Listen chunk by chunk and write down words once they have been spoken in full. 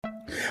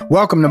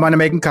Welcome to Money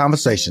Making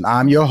Conversation.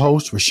 I'm your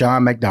host,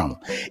 Rashawn McDonald.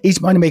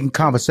 Each Money Making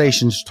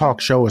Conversations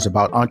talk show is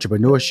about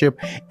entrepreneurship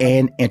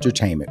and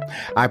entertainment.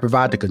 I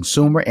provide the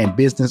consumer and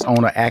business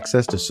owner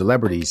access to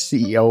celebrities,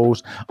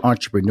 CEOs,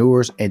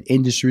 entrepreneurs, and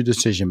industry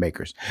decision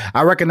makers.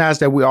 I recognize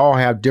that we all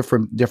have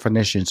different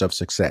definitions of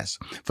success.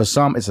 For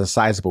some, it's a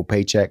sizable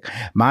paycheck.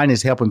 Mine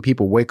is helping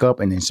people wake up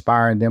and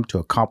inspiring them to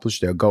accomplish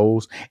their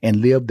goals and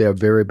live their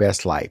very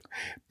best life.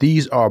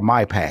 These are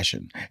my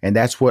passion, and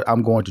that's what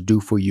I'm going to do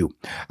for you.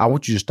 I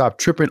want you to stop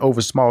tripping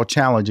over small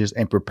challenges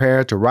and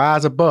prepare to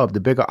rise above the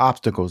bigger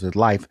obstacles that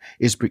life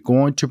is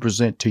going to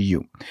present to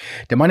you.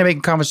 The Money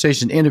Making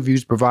Conversation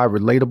interviews provide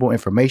relatable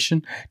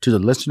information to the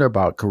listener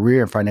about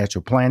career and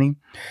financial planning,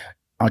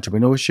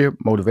 entrepreneurship,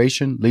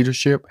 motivation,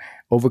 leadership,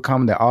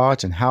 overcoming the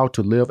odds, and how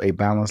to live a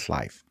balanced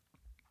life.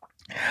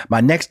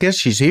 My next guest,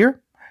 she's here.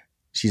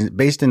 She's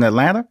based in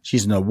Atlanta.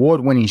 She's an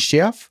award-winning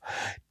chef,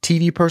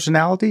 TV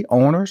personality,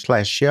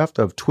 owner/chef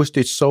of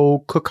Twisted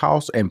Soul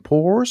Cookhouse and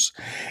Pours,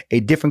 a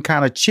different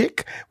kind of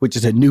chick, which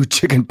is a new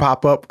chicken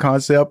pop-up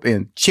concept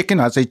in chicken.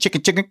 I say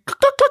chicken,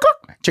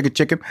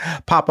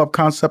 pop-up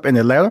concept in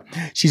Atlanta.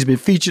 She's been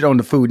featured on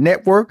the Food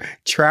Network,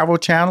 Travel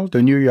Channel,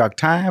 the New York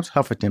Times,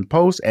 Huffington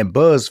Post, and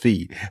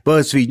BuzzFeed.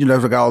 BuzzFeed, you know,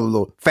 they got all the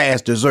little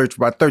fast desserts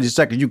for about 30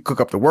 seconds. You can cook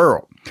up the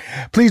world.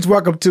 Please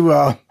welcome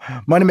to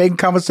Money Making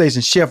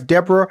Conversation, Chef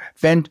Deborah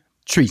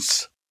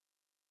VanTrece.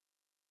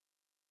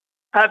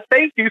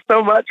 Thank you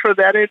so much for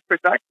that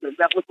introduction.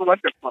 That was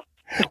wonderful.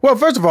 Well,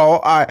 first of all,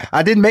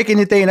 I didn't make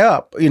anything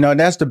up. You know, and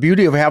that's the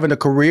beauty of having a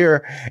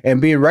career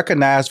and being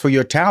recognized for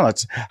your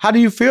talents. How do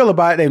you feel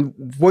about it and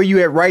where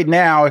you at right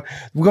now?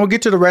 We're going to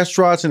get to the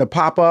restaurants and the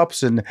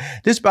pop-ups. And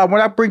this,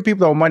 when I bring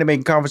people on Money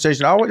Making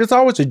Conversation, it's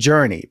always a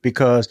journey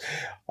because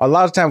a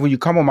lot of times when you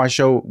come on my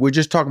show, we're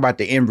just talking about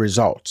the end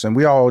results. And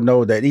we all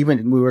know that even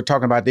when we were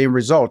talking about the end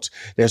results,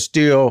 there's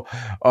still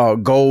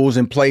goals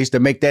in place to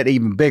make that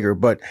even bigger.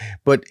 But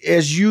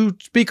as you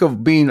speak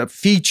of being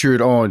featured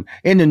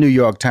in the New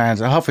York Times,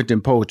 the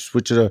Huffington Post,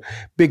 which are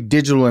big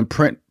digital and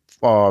print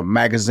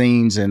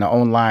magazines and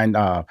online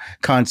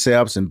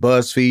concepts, and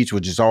BuzzFeed,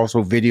 which is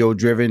also video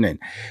driven, and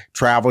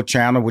Travel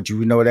Channel, which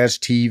we know that's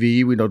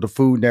TV. We know the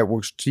Food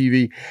Network's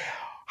TV.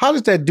 How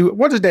does that do?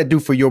 What does that do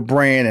for your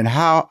brand, and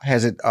how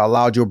has it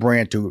allowed your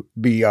brand to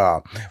be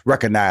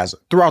recognized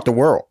throughout the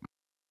world?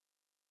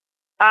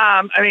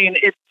 I mean,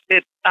 it's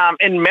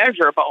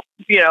immeasurable.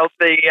 You know,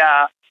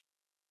 the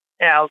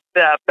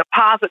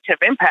positive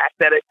impact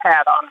that it's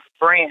had on the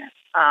brand.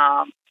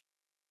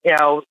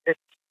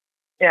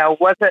 It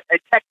wasn't a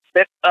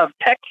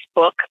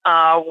textbook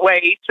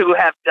way to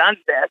have done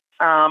this.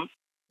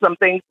 Some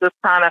things just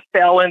kind of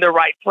fell in the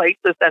right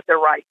places at the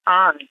right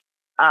time.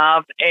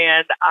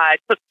 And I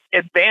took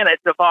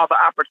advantage of all the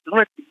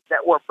opportunities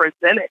that were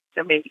presented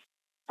to me,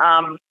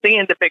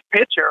 seeing the big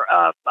picture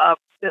of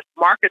this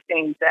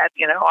marketing that,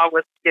 I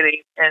was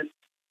getting and,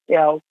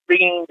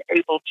 being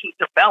able to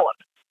develop,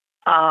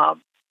 a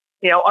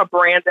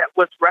brand that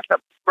was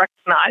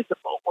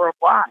recognizable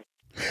worldwide.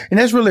 And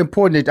that's really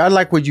important. I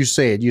like what you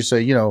said. You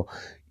say,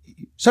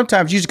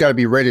 sometimes you just got to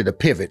be ready to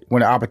pivot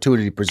when the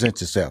opportunity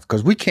presents itself,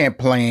 because we can't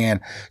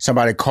plan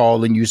somebody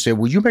calling you, say,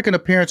 will you make an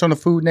appearance on the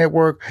Food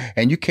Network?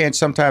 And you can't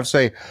sometimes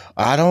say,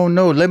 I don't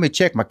know, let me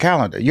check my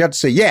calendar. You have to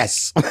say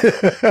yes.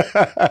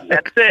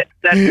 That's it.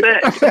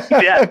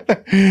 Yeah.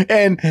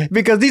 And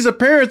because these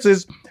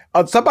appearances,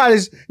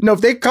 somebody's,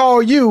 if they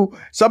call you,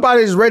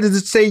 somebody's ready to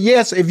say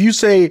yes. If you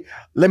say,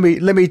 let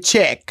me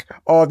check,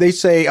 or they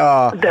say,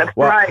 that's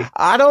right.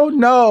 I don't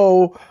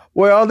know.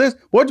 Well,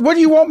 what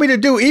do you want me to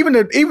do? Even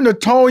the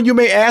tone you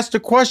may ask the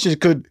questions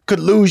could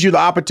lose you the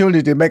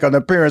opportunity to make an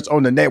appearance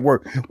on the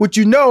network, which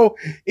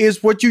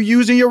is what you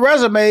use in your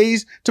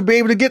resumes to be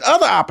able to get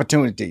other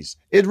opportunities.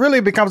 It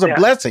really becomes a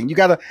blessing. You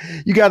gotta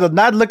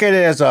not look at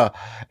it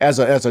as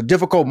a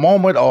difficult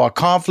moment or a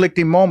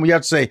conflicting moment. You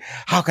have to say,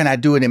 how can I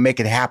do it and make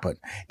it happen?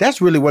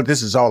 That's really what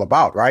this is all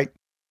about, right?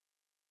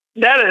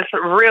 That is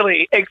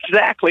really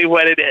exactly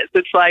what it is.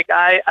 It's like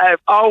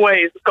I've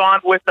always gone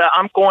with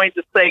I'm going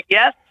to say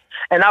yes,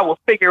 and I will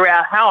figure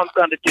out how I'm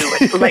going to do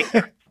it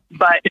later.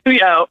 But,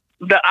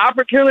 the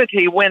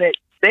opportunity, when it's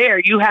there,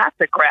 you have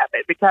to grab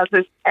it because,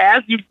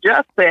 as you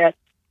just said,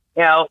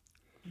 they're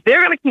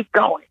going to keep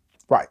going.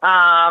 Right.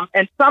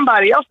 And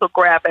somebody else will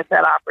grab at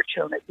that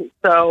opportunity.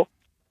 So,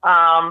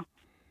 I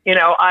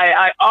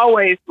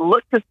always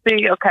look to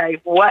see,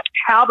 okay,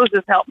 how does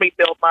this help me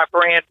build my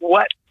brand?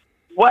 What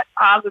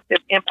positive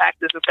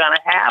impact is it going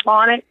to have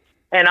on it?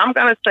 And I'm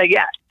going to say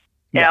yes.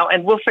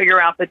 And we'll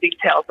figure out the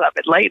details of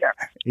it later.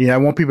 Yeah, I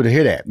want people to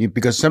hear that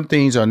because some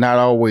things are not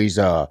always,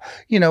 well,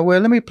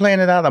 let me plan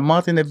it out a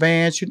month in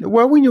advance.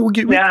 Well, when you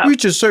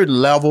reach a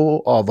certain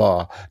level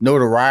of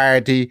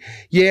notoriety,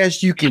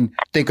 yes, you can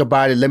think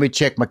about it. Let me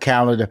check my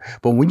calendar.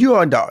 But when you're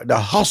on the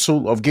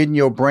hustle of getting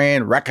your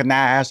brand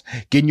recognized,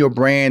 getting your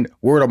brand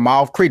word of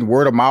mouth, creating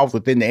word of mouth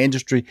within the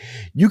industry,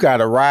 you got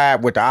to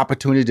ride with the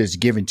opportunity that's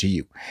given to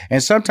you.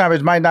 And sometimes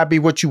it might not be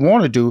what you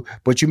want to do,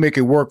 but you make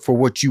it work for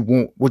what you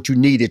want, what you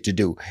need it to do.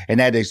 do, and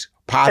that is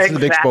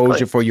positive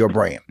exposure for your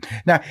brand.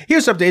 Now,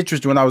 here's something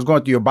interesting. When I was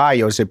going through your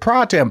bio, it said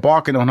prior to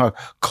embarking on her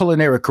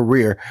culinary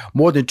career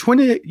more than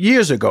 20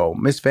 years ago,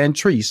 Miss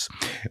VanTrece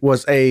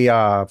was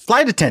a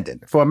flight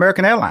attendant for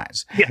American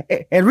Airlines. Yeah.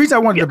 And the reason I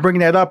wanted to bring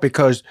that up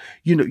because,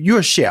 you know, you're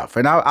a chef,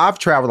 and I've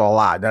traveled a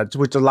lot,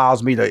 which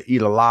allows me to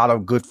eat a lot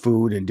of good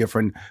food in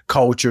different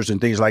cultures and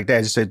things like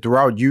that. It said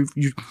throughout your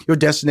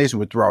destination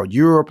was throughout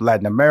Europe,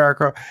 Latin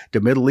America,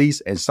 the Middle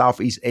East, and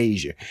Southeast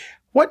Asia.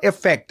 What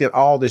effect did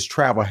all this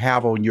travel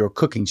have on your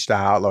cooking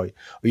style or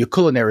your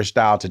culinary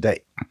style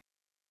today?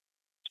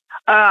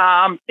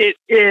 It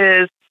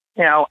is,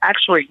 you know,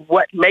 actually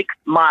what makes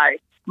my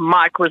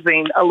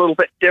cuisine a little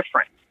bit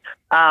different.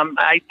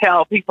 I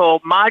tell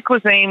people my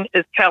cuisine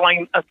is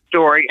telling a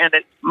story, and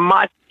it's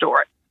my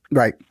story.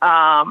 Right.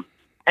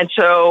 And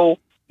so,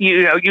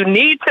 you know, you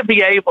need to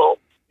be able,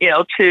 you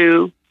know,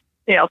 to,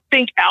 you know,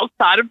 think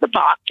outside of the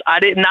box.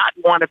 I did not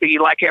want to be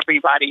like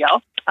everybody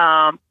else.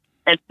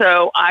 And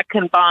so I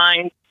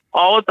combined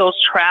all of those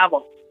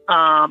travels,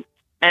 and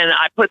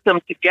I put them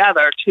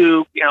together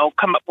to, you know,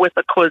 come up with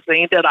a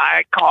cuisine that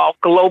I call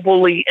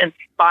globally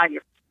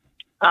inspired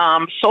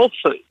soul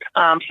food.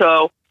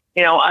 So,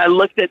 you know, I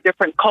looked at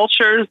different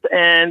cultures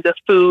and the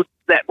foods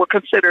that were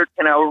considered,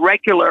 you know,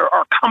 regular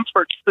or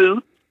comfort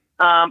food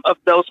of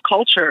those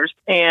cultures,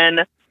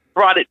 and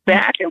brought it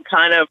back and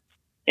kind of,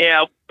 you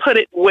know, put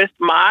it with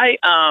my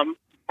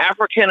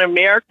African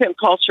American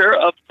culture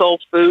of soul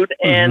food,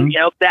 and you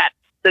know, that's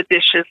the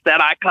dishes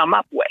that I come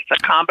up with, a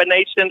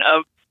combination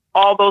of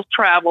all those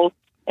travels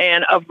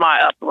and of my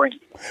upbringing.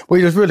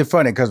 Well, it's really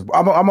funny because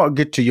I'm gonna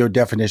get to your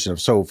definition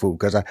of soul food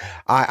because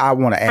I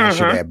want to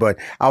ask you that. But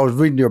I was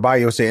reading your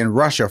bio saying in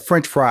Russia,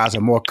 French fries are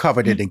more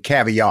coveted than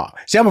caviar.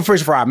 See, I'm a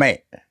French fry man.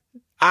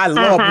 I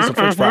love me some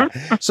French fries.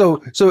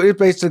 So it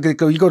basically,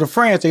 you go to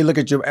France, they look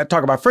at you,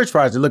 talk about French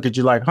fries, they look at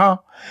you like, huh?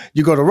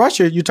 You go to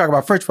Russia, you talk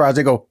about French fries,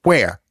 they go,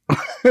 where?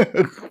 And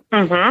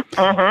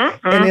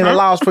it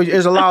allows for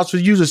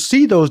you to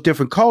see those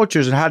different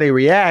cultures and how they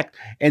react.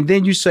 And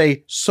then you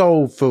say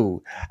soul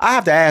food. I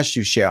have to ask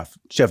you, Chef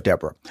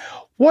Deborah,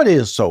 what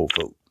is soul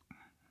food?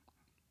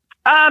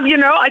 You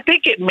know, I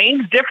think it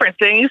means different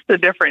things to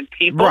different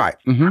people. Right.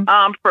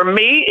 For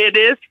me, it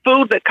is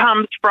food that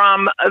comes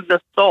from the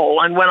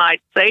soul. And when I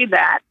say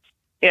that,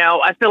 you know,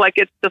 I feel like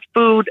it's the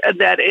food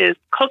that is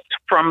cooked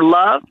from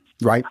love.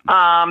 Right.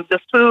 The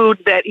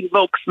food that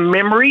evokes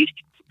memories.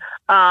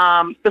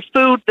 The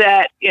food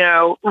that, you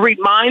know,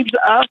 reminds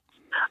us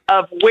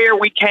of where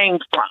we came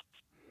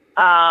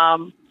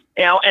from.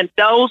 You know, and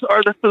those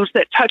are the foods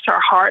that touch our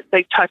heart.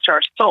 They touch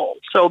our soul.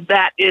 So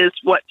that is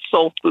what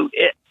soul food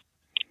is.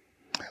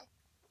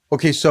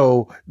 Okay,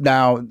 so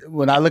now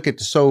when I look at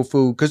the soul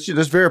food, because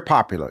it's very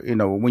popular, you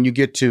know, when you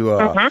get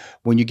to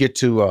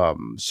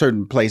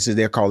certain places,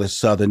 they call it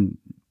Southern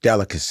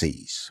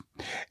delicacies.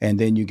 And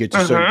then you get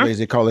to certain places,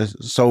 they call it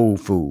soul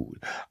food,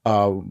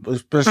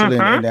 especially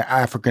in the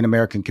African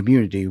American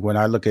community. When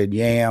I look at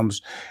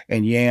yams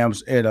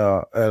at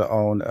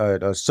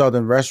a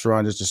Southern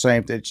restaurant, it's the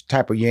same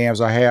type of yams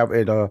I have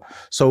at a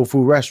soul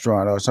food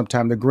restaurant. Or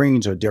sometimes the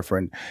greens are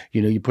different.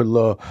 You know, you put a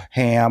little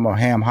ham or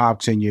ham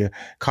hocks in your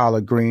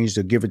collard greens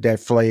to give it that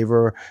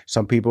flavor.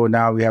 Some people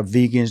now, we have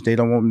vegans, they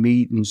don't want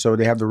meat, and so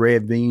they have the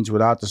red beans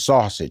without the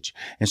sausage.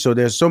 And so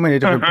there's so many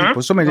different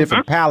people, so many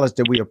different palates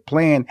that we are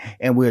playing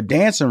and we're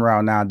dancing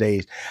around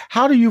nowadays.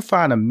 How do you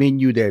find a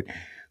menu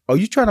are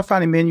you trying to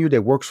find a menu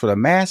that works for the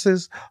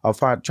masses, or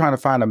trying to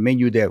find a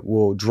menu that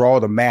will draw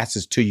the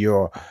masses to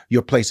your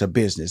place of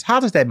business? How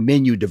does that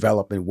menu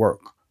development work?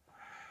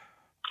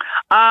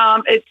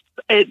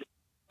 It's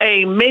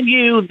a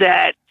menu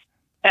that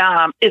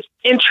is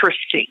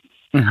interesting.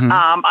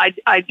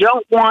 I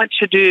don't want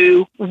to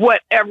do what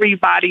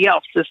everybody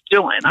else is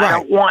doing. Right. I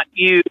don't want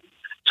you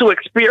to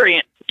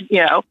experience,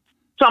 you know,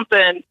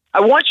 something. I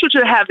want you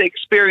to have the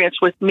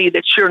experience with me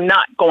that you're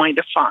not going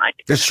to find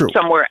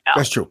somewhere else.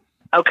 That's true.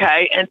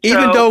 Okay. And so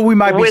even though we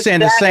might be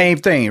saying the same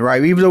thing,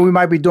 right? Even though we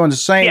might be doing the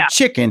same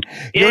chicken,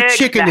 your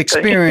chicken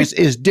experience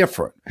is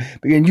different.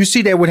 And you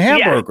see that with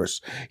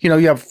hamburgers. You know,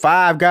 you have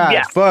Five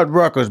Guys,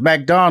 Fuddruckers,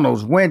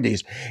 McDonald's,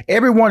 Wendy's.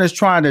 Everyone is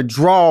trying to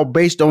draw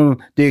based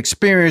on the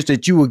experience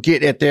that you will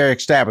get at their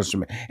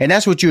establishment. And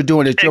that's what you're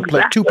doing at your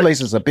two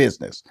places of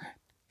business.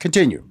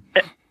 Continue.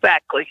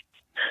 Exactly.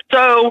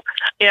 So,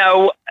 you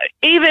know,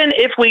 even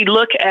if we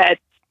look at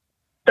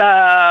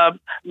the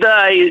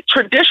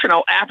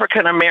traditional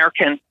African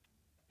American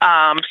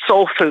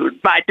soul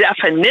food, by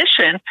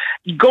definition,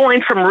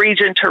 going from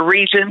region to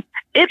region,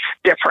 it's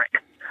different.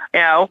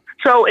 You know,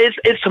 so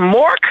it's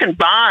more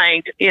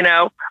combined, you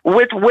know,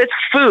 with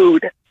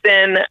food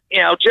than,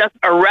 you know, just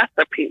a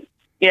recipe.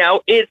 You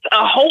know, it's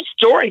a whole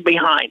story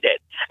behind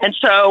it. And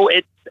so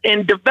it's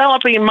in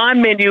developing my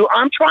menu,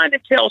 I'm trying to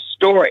tell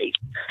stories.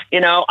 You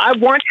know, I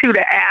want you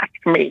to ask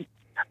me,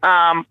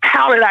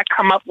 how did I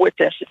come up with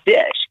this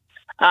dish?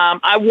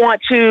 I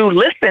want to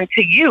listen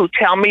to you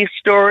tell me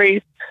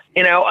stories,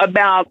 you know,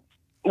 about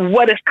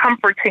what is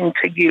comforting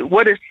to you?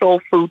 What is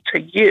soul food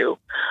to you?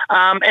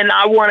 And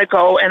I want to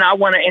go and I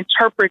want to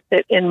interpret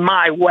it in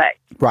my way.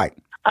 Right.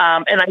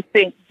 And I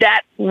think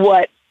that's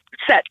what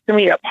sets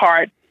me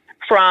apart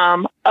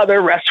from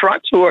other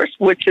restaurateurs,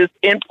 which is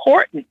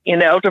important,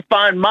 to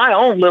find my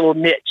own little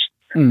niche,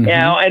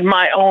 and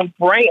my own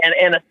brand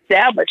and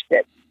establish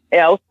it.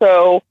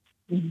 So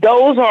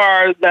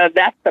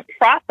that's the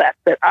process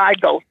that I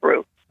go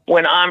through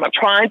when I'm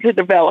trying to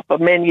develop a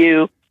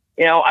menu.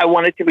 I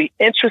want it to be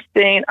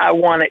interesting. I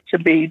want it to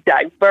be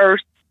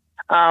diverse.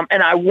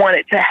 And I want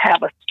it to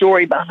have a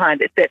story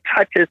behind it that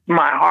touches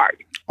my heart.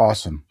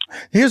 Awesome.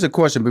 Here's a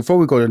question before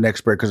we go to the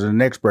next break, because in the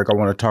next break, I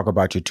want to talk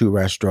about your 2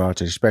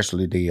 restaurants,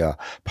 especially the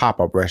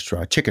pop-up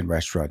restaurant, chicken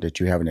restaurant that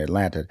you have in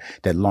Atlanta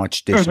that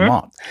launched this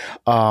month.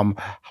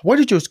 What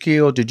did your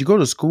skills? Did you go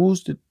to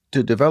schools to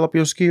develop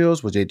your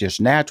skills? Was it just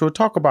natural?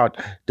 Talk about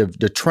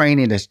the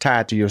training that's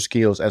tied to your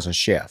skills as a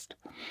chef.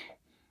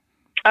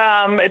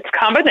 It's a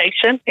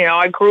combination.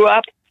 I grew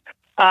up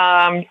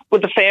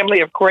with a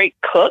family of great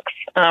cooks.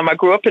 I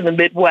grew up in the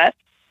Midwest.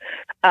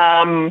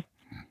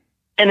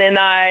 And then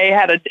I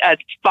had a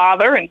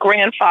father and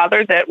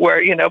grandfather that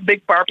were,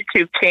 big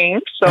barbecue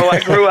kings. So I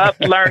grew up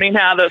learning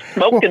how to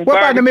smoke and barbecue. What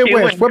about the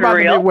Midwest? What about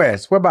the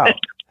Midwest? What about?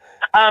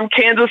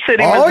 Kansas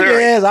City, Missouri. Oh,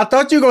 yes. I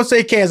thought you were going to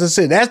say Kansas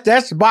City.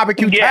 That's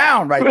barbecue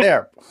town right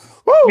there.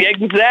 Woo.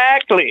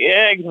 Exactly.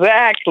 And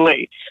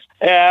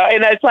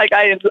it's like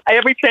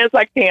every chance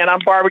I can, I'm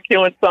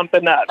barbecuing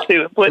something up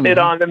too, putting it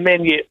on the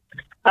menu.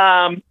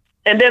 And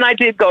then I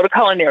did go to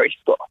culinary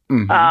school.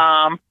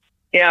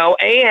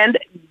 And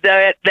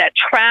that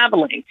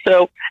traveling.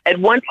 So at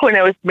one point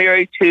I was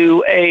married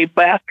to a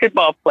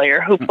basketball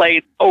player who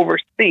played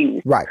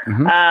overseas. Right.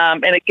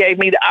 And it gave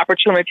me the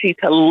opportunity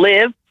to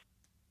live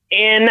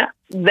in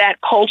that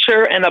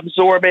culture and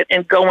absorb it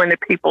and go into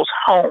people's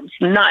homes,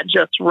 not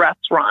just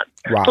restaurants.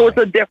 Right. So it's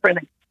a different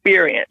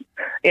experience.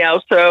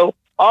 So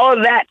all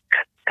of that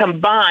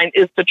combined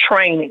is the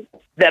training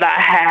that I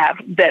have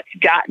that's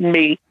gotten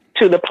me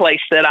to the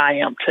place that I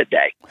am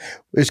today.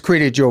 It's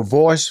created your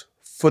voice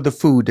for the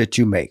food that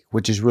you make,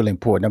 which is really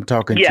important. I'm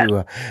talking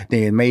to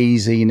the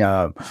amazing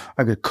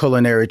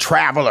culinary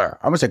traveler.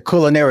 I'm going to say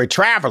culinary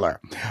traveler,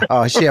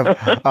 Chef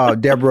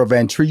Deborah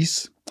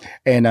VanTrece.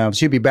 And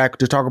she'll be back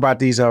to talk about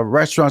these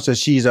restaurants that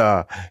she's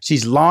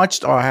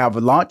launched or have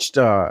launched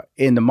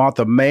in the month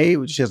of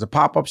May. She has a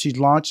pop-up she's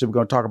launched. So we're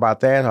going to talk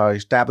about that, her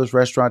established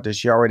restaurant that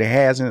she already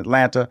has in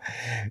Atlanta.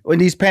 In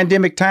these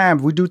pandemic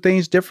times, we do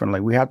things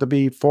differently. We have to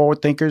be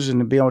forward thinkers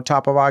and be on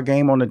top of our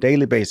game on a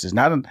daily basis,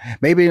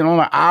 maybe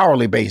on an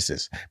hourly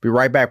basis. Be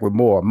right back with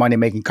more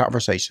Money-Making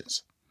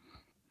Conversations.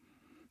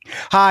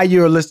 Hi,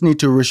 you're listening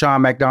to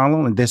Rushion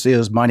McDonald, and this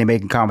is Money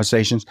Making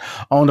Conversations.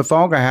 On the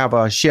phone, I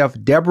have Chef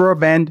Deborah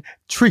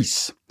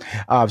VanTrece.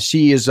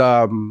 She is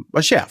a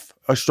chef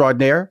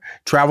extraordinaire,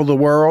 traveled the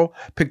world,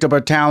 picked up her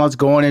talents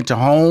going into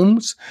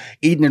homes,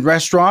 eating in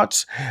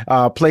restaurants,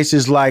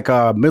 places like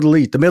the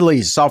Middle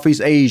East,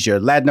 Southeast Asia,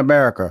 Latin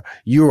America,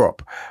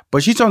 Europe.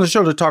 But she's on the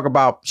show to talk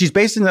about, she's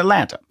based in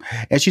Atlanta,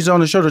 and she's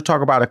on the show to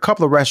talk about a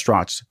couple of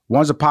restaurants.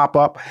 One's a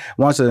pop-up,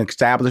 one's an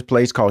established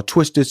place called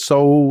Twisted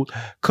Soul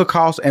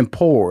Cookhouse and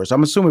Pours.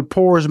 I'm assuming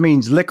Pours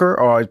means liquor,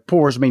 or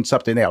Pours means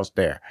something else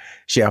there,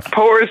 Chef?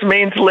 Pours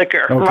means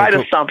liquor. Okay, right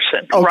cool.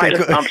 Assumption. Okay, right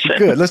good. Assumption.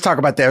 Good. Let's talk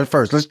about that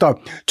first. Let's start.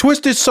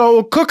 Twisted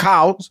Soul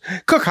Cookhouse.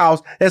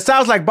 That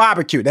sounds like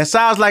barbecue. That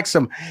sounds like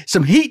some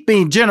heat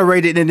being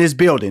generated in this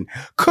building.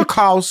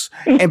 Cookhouse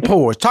and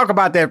Pours. Talk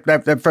about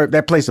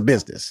that place of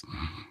business.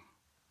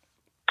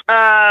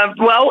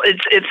 Well,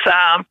 it's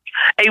a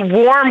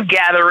warm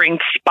gathering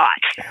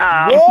spot.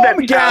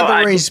 Warm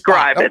gathering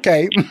spot.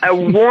 Okay. A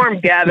warm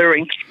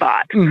gathering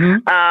spot.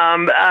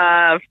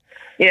 Mm-hmm.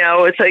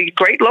 It's a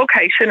great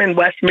location in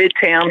West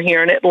Midtown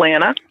here in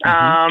Atlanta.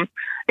 Mm-hmm.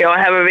 I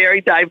have a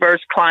very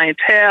diverse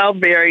clientele,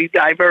 very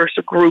diverse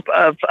group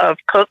of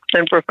cooks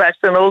and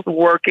professionals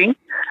working.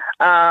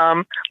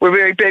 We're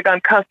very big on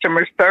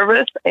customer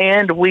service,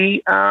 and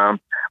we love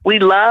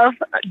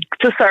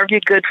to serve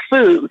you good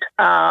food.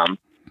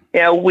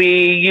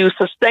 We use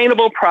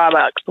sustainable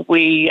products.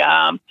 We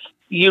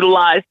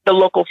utilize the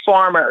local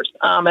farmers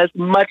as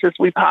much as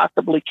we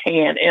possibly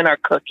can in our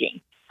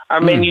cooking. Our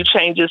menu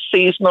changes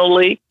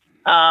seasonally.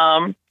 We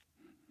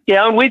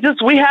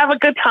have a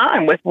good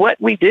time with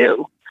what we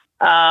do.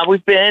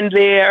 We've been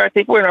there. I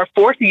think we're in our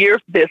 4th year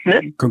of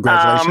business.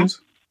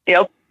 Congratulations.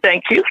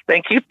 Thank you.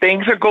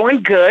 Things are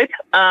going good.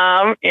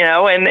 And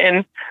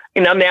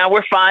now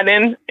we're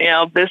finding,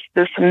 this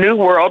new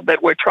world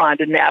that we're trying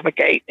to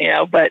navigate,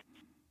 but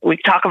we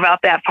talk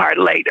about that part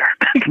later.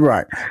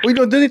 Right.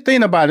 The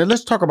thing about it,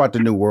 let's talk about the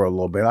new world a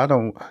little bit. I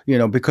don't,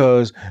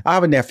 because I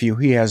have a nephew.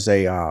 He has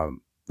a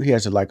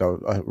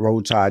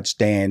roadside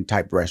stand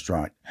type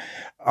restaurant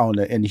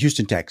in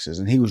Houston, Texas,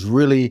 and he was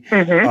really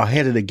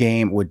ahead of the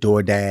game with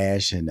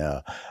DoorDash and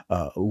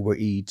Uber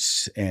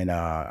Eats, and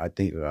I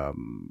think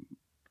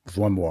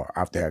one more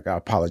out there. I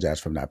apologize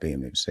for not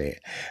being able to say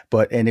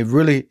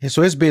it,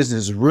 so his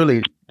business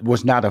really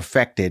was not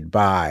affected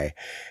by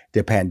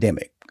the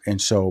pandemic.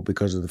 And so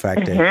because of the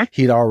fact that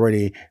he'd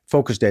already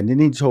focused that, and then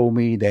he told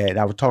me that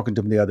I was talking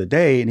to him the other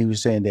day, and he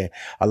was saying that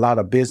a lot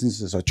of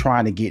businesses are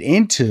trying to get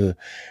into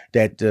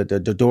that, the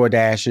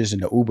DoorDashes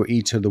and the Uber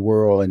Eats of the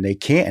world, and they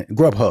can't.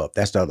 Grubhub,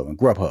 that's the other one,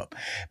 Grubhub,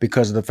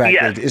 because of the fact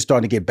that it's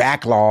starting to get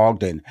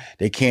backlogged and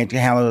they can't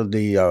handle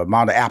the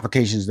amount of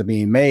applications that are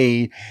being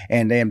made,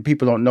 and then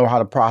people don't know how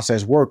the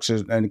process works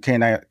and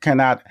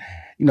cannot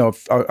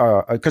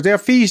because there are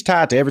fees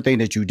tied to everything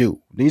that you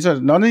do.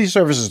 None of these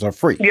services are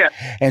free. Yeah.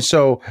 And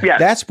so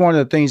that's one of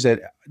the things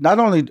that not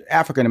only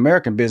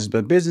African-American business,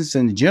 but business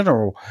in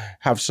general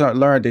have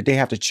learned that they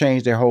have to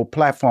change their whole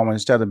platform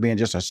instead of being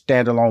just a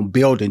standalone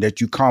building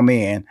that you come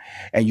in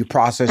and you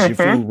process your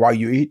food while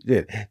you eat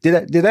it.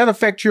 Did that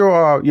affect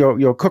your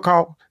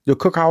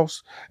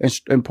cookhouse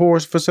and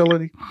pours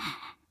facility?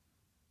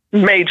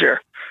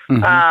 Major.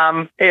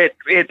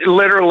 It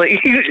literally,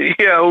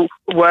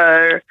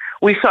 where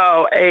we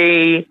saw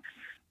a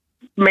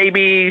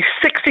maybe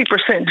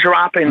 60%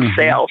 drop in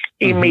sales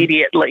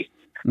immediately,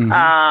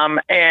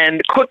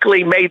 and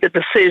quickly made the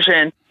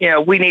decision,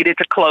 we needed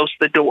to close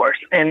the doors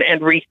and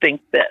rethink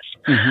this.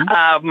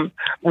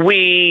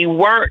 We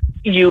weren't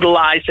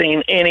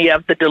utilizing any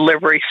of the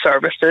delivery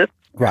services.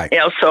 Right.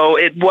 So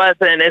it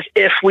wasn't as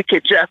if we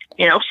could just,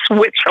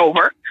 switch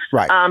over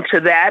to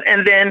that.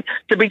 And then,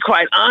 to be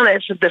quite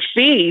honest, the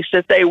fees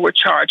that they were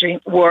charging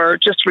were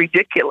just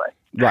ridiculous.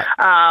 Right.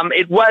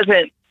 It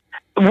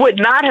would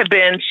not have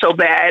been so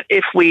bad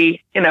if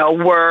we,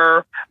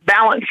 were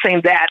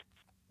balancing that,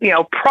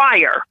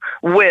 prior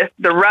with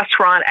the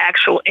restaurant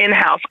actual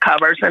in-house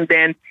covers, and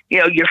then,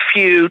 your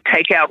few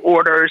takeout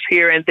orders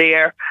here and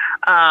there.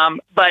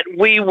 But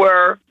we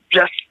were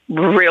just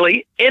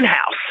really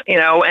in-house,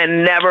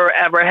 and never,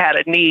 ever had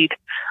a need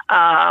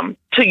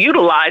to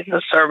utilize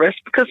the service,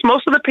 because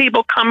most of the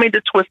people coming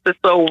to Twisted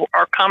Soul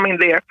are coming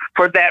there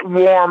for that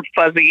warm,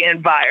 fuzzy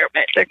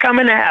environment. They're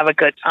coming to have a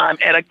good time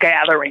at a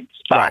gathering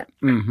spot.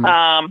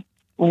 Right.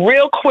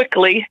 Real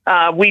quickly,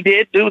 we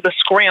did do the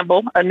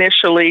scramble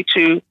initially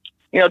to,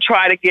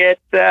 try to get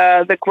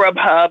the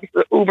Grubhub,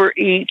 the Uber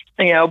Eats,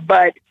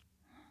 but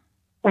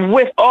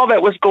with all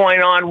that was going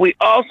on, we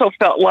also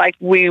felt like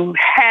we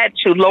had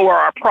to lower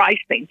our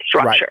pricing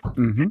structure.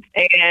 Right.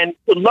 And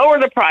to lower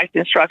the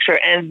pricing structure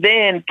and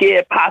then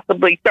give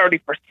possibly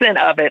 30%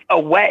 of it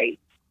away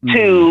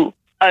to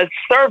a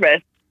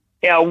service,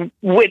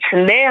 which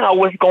now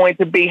was going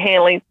to be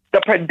handling the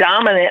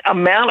predominant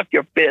amount of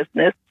your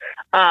business.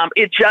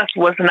 It just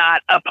was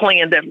not a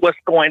plan that was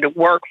going to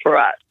work for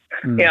us.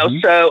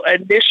 So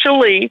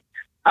initially,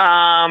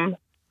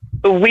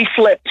 we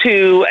flipped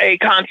to a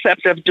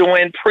concept of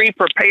doing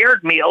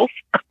pre-prepared meals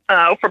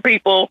for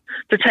people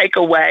to take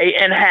away,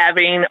 and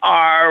having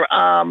our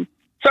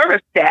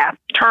service staff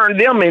turn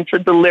them into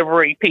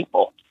delivery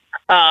people.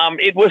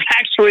 It was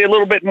actually a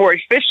little bit more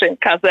efficient,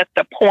 because at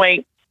the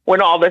point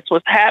when all this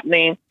was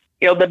happening,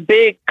 the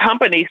big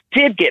companies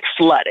did get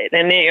flooded,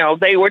 and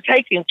they were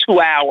taking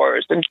 2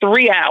 hours and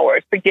 3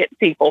 hours to get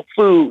people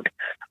food.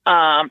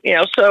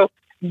 So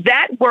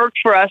that worked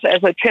for us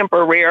as a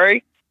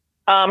temporary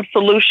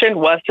solution,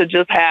 was to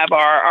just have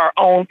our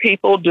own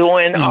people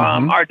doing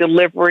our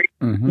delivery.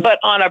 But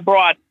on a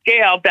broad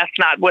scale, that's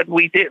not what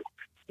we do,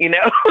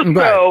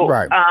 So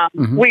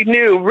we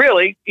knew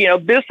really,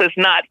 this is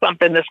not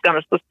something that's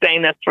going to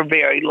sustain us for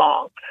very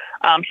long.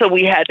 So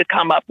we had to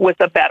come up with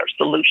a better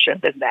solution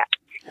than that.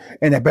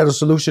 And that better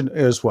solution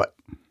is what?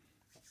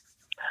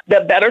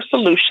 The better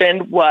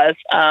solution was,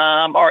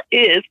 or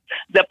is,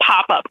 the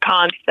pop-up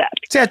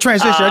concept. See, I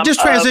transition. I just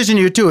transition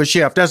you to a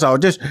chef. That's all.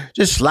 Just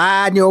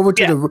sliding you over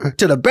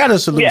to the better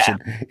solution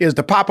is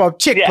the pop-up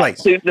chick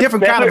place.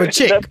 Different kind of a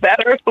chick. The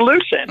better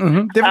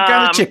solution. Different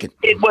kind of chicken.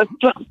 It was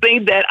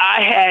something that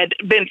I had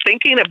been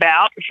thinking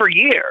about for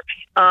years.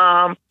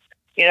 So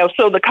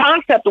the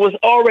concept was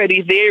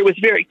already there. It was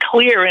very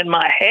clear in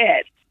my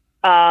head.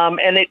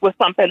 And it was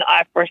something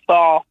I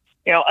foresaw,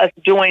 us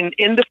doing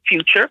in the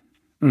future.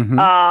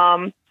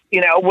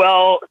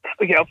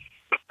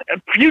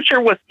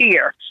 Future was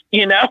here,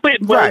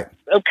 it was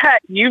okay.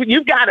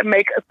 You've got to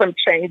make some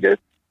changes.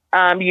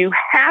 You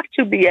have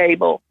to be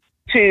able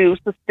to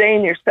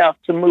sustain yourself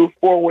to move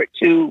forward,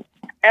 to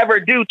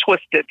ever do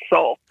Twisted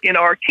Soul,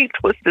 or keep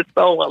Twisted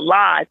Soul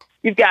alive.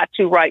 You've got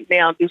to right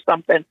now do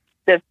something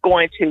that's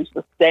going to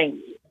sustain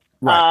you.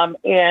 Right.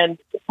 And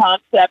the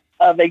concept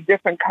of a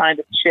different kind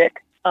of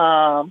chick,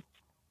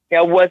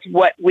 was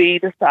what we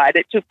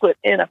decided to put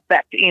in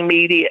effect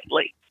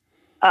immediately.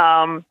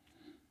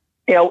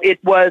 It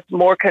was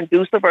more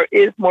conducive, or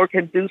is more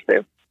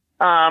conducive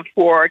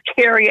for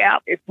carry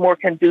out. It's more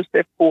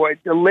conducive for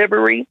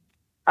delivery.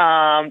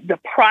 The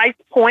price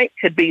point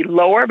could be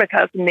lower,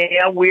 because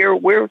now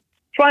we're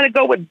trying to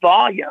go with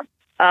volume.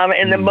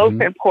 And the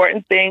most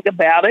important thing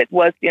about it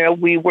was,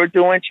 we were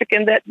doing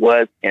chicken that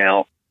was,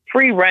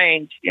 free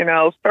range,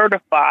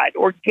 certified,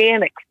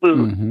 organic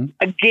food.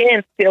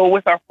 Again, still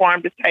with our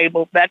farm to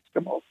table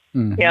vegetables.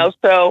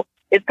 So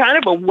it's kind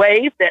of a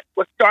wave that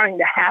was starting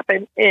to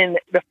happen in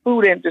the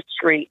food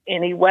industry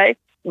anyway.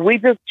 We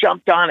just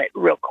jumped on it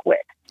real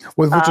quick.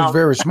 Which is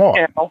very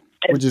smart.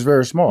 which is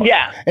very smart.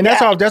 Yeah. And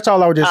that's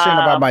all I was just saying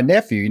about my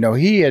nephew. You know,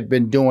 he had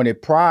been doing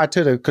it prior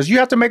to because you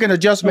have to make an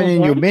adjustment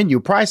in your menu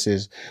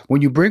prices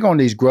when you bring on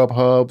these Grub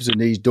Hubs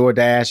and these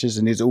DoorDashes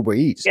and these Uber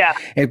Eats. Yeah.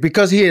 And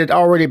because he had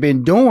already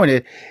been doing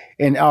it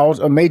and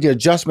also made the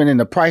adjustment in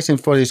the pricing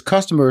for his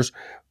customers,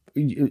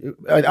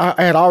 I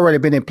had already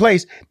been in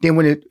place. Then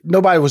when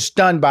nobody was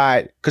stunned by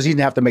it because he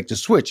didn't have to make the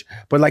switch.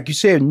 But like you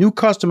said, new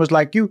customers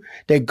like you,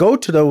 they go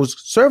to those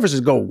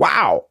services, go,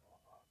 wow,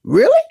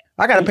 really?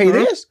 I got to pay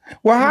this?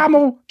 Well, how am I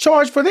going to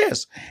charge for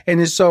this?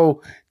 And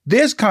so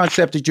this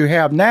concept that you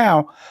have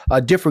now,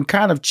 a different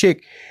kind of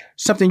chick,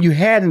 something you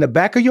had in the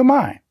back of your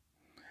mind,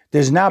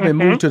 that's now been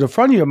moved to the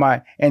front of your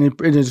mind, and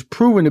it is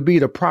proven to be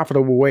the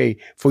profitable way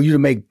for you to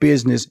make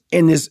business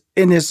in this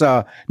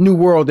new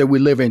world that we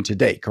live in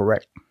today,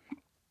 correct?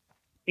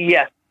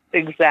 Yes,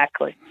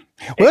 exactly.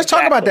 Well, let's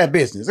talk about that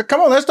business.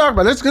 Come on, let's talk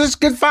about it. Let's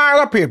get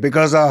fired up here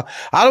because I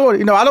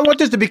don't want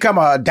this to become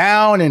a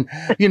down and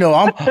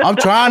I'm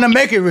trying to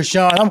make it,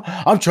 Rashawn.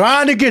 I'm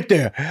trying to get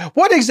there.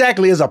 What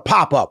exactly is a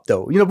pop-up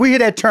though? You know, we hear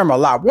that term a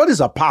lot. What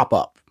is a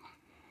pop-up?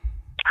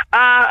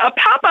 A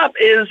pop-up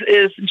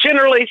is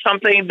generally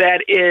something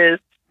that is,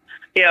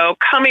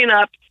 coming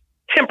up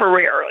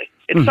temporarily.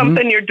 It's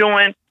something you're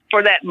doing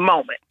for that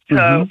moment.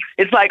 So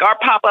it's like our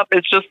pop-up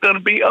is just going to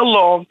be a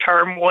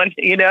long-term one,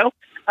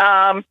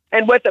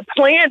 and what the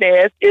plan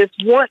is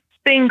once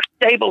things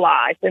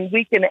stabilize and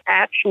we can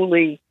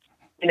actually,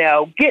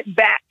 get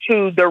back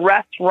to the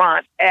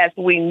restaurant as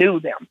we knew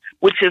them,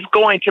 which is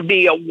going to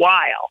be a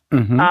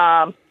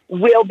while.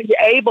 We'll be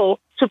able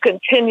to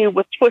continue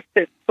with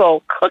Twisted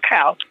Soul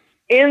Cookhouse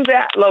in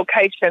that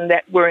location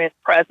that we're in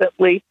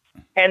presently,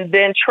 and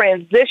then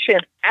transition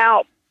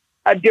out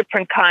a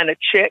different kind of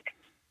chick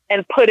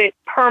and put it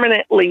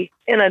permanently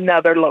in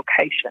another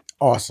location.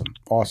 Awesome.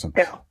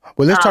 Yeah.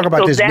 Well, let's talk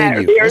about this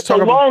menu. There's a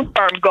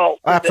long-term goal.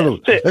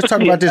 Absolutely. Let's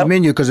talk about this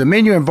menu because the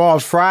menu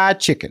involves fried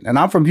chicken. And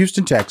I'm from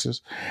Houston,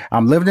 Texas.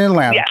 I'm living in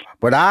Atlanta,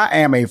 but I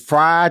am a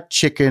fried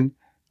chicken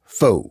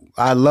fool.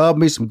 I love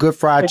me some good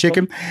fried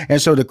chicken. And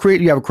so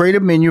you have a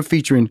creative menu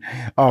featuring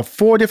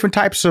 4 different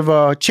types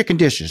of chicken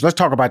dishes. Let's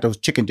talk about those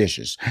chicken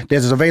dishes that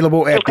is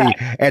available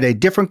at a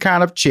different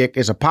kind of chick.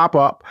 It's a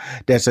pop-up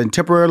that's in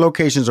temporary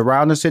locations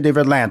around the city of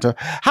Atlanta.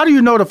 How do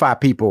you notify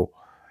people,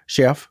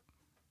 Chef?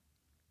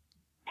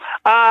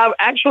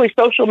 Actually,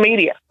 social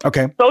media.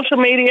 Okay. Social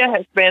media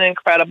has been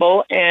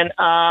incredible. And,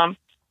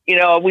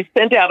 we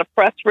sent out a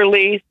press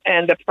release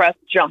and the press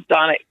jumped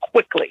on it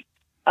quickly.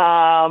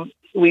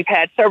 We've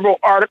had several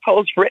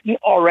articles written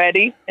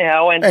already,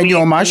 and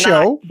you're on my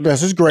show.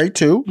 This is great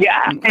too.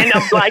 Yeah, and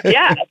I'm like,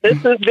 this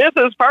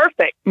is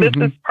perfect. This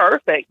is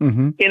perfect.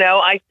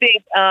 I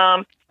think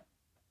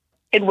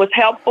it was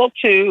helpful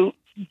to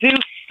do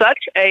such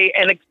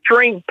an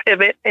extreme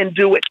pivot and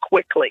do it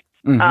quickly.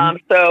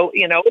 So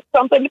it's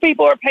something that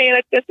people are paying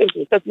attention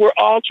to because we're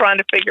all trying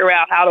to figure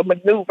out how to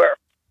maneuver.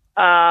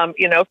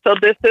 So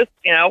this is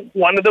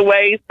one of the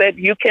ways that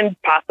you can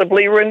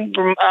possibly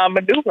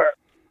maneuver.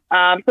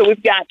 So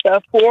we've got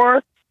the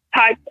 4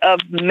 types of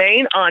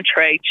main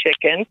entree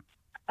chicken.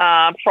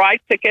 Fried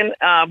chicken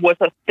was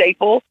a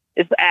staple.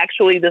 It's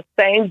actually the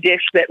same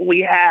dish that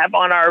we have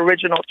on our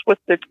original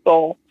Twisted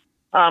Soul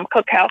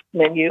Cookhouse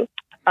menu,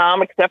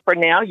 except for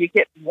now you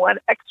get 1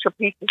 extra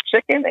piece of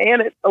chicken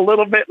and it's a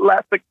little bit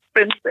less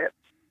expensive.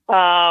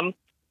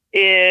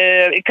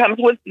 It comes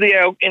with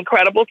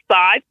incredible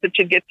sides that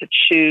you get to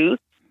choose.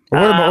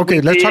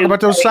 Okay, let's talk about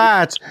those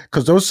sides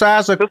because those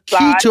sides are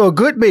key to a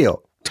good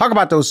meal. Talk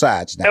about those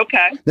sides now.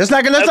 Okay. Let's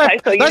not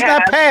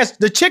pass.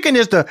 The chicken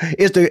is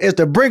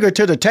the bringer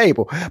to the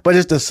table, but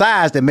it's the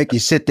sides that make you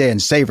sit there and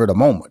savor the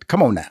moment.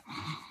 Come on now.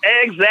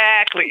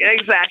 Exactly.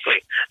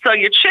 So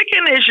your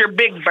chicken is your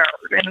big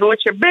bird, and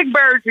with your big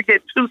bird, you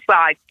get 2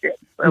 side dishes.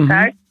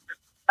 Okay.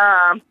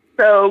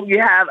 So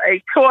you have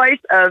a choice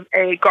of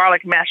a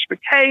garlic mashed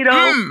potato.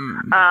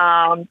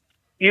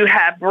 You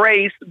have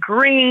braised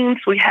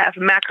greens. We have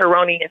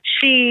macaroni and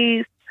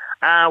cheese.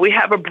 We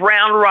have a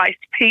brown rice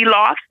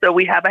pilaf, so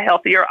we have a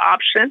healthier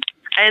option.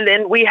 And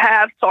then we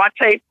have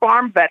sauteed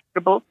farm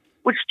vegetables,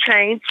 which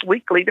change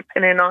weekly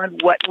depending on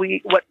what's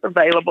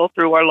available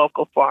through our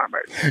local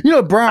farmers.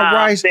 Brown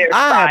rice.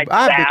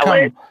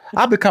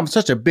 I've become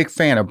such a big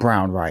fan of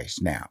brown rice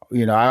now.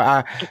 Really?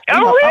 I'm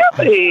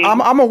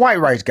a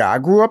white rice guy. I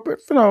grew up,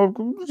 Fifth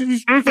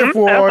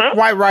Ward,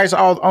 white rice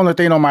only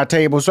thing on my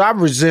table. So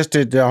I've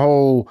resisted the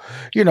whole,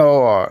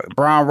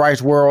 brown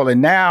rice world.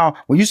 And now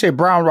when you say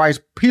brown rice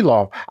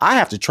pilaf, I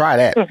have to try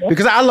that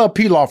because I love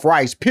pilaf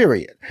rice,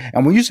 period.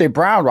 And when you say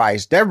brown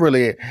rice, that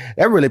really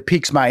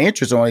piques my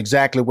interest on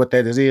exactly what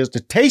that is, the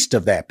taste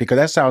of that, because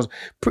that sounds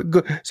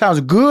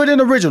good and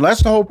original.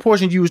 That's the whole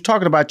portion you was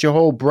talking about, your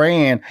whole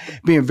brand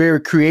being very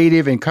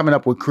creative and coming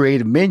up with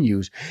creative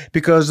menus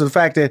because of the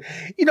fact that,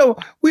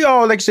 we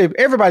all, like I said,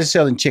 everybody's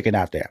selling chicken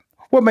out there.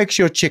 What makes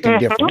your chicken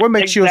different? What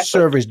makes your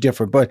service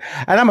different?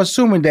 And I'm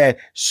assuming that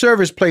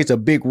service plays a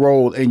big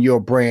role in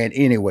your brand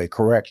anyway,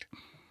 correct?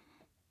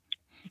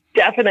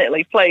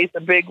 Definitely plays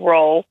a big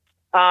role.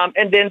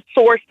 And then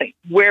sourcing,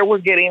 where we're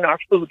getting our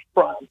food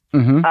from.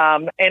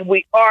 And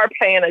we are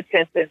paying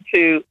attention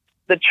to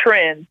the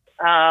trends,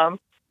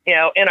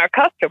 in our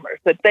customers,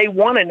 that they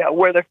want to know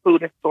where their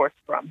food is sourced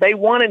from. They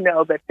want to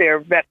know that their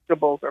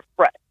vegetables are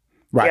fresh,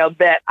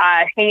 that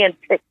I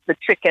hand-picked the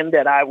chicken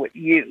that I would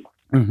use.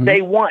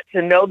 They want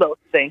to know those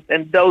things,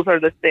 and those are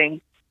the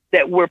things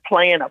that we're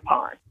playing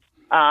upon.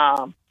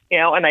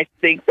 And I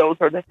think those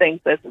are the things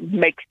that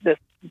makes this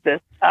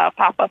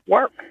pop-up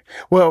work.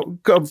 Well,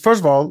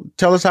 first of all,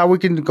 tell us how we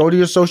can go to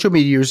your social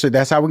media. So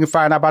that's how we can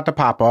find out about the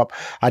pop-up.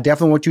 I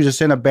definitely want you to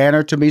send a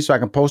banner to me so I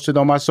can post it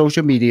on my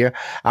social media.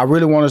 I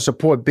really want to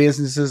support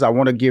businesses. I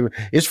want to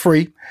it's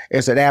free.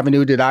 It's an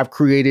avenue that I've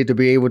created to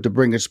be able to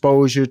bring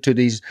exposure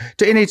to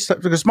any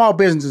small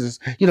businesses.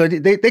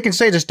 They can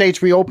say the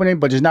state's reopening,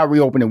 but it's not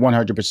reopening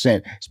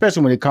 100%,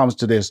 especially when it comes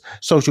to this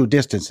social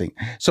distancing.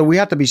 So we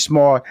have to be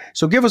smart.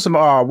 So give us some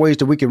ways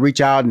that we can reach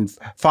out and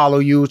follow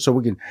you so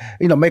we can,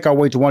 make our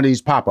way to one of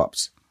these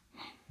pop-ups.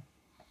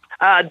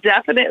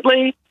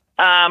 Definitely.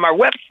 Our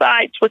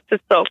website,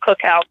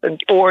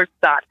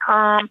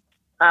 twistedsoulcookhouseandforge.com.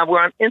 We're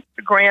on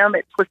Instagram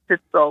at Twisted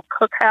Soul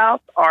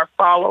Cookhouse, or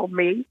follow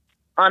me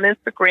on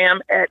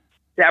Instagram at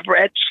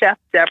Deborah, at Chef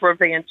Deborah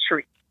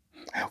VanTrece.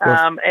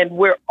 And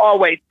we're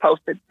always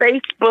posted.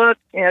 Facebook,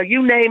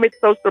 you name it,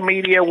 social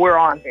media, we're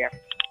on there.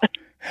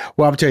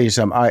 Well, I'll tell you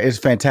something. It's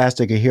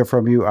fantastic to hear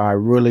from you. I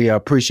really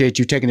appreciate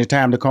you taking the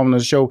time to come on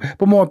the show.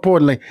 But more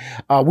importantly,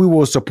 we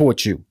will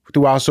support you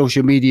through our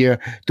social media,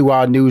 through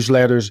our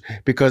newsletters,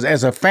 because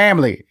as a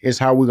family is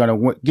how we're going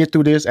to get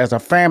through this. As a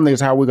family is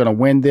how we're going to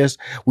win this.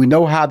 We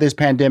know how this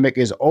pandemic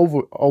is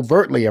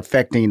overly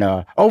affecting,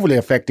 I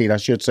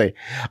should say,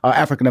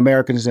 African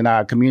Americans in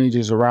our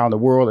communities around the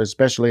world,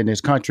 especially in this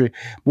country.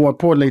 More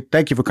importantly,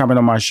 thank you for coming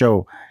on my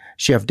show,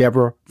 Chef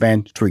Deborah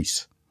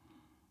VanTrece.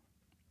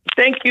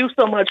 Thank you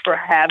so much for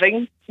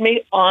having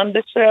me on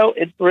the show.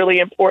 It's really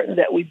important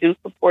that we do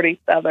support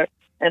each other,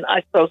 and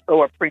I so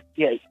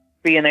appreciate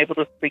being able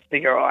to speak to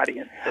your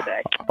audience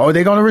today. Oh,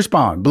 they're going to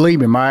respond. Believe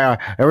me,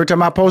 every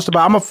time I post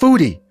I'm a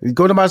foodie. You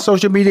go to my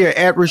social media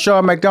at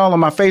Rashawn McDonald on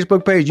my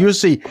Facebook page. You'll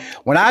see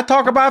when I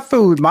talk about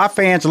food, my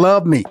fans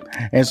love me.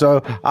 And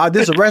so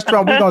this is a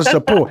restaurant we're going to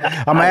support.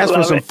 I'm going to ask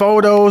for some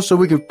photos so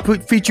we can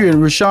feature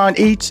in Rashawn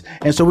Eats,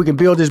 and so we can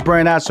build this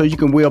brand out so you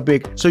can win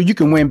big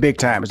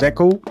time. Is that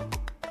cool?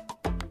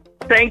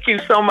 Thank you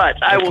so much.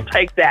 I will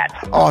take that.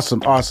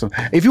 Awesome.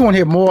 If you want to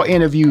hear more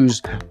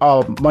interviews,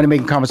 Money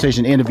Making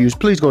Conversation interviews,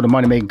 please go to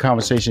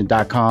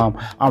moneymakingconversation.com.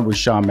 I'm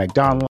Rashawn McDonald.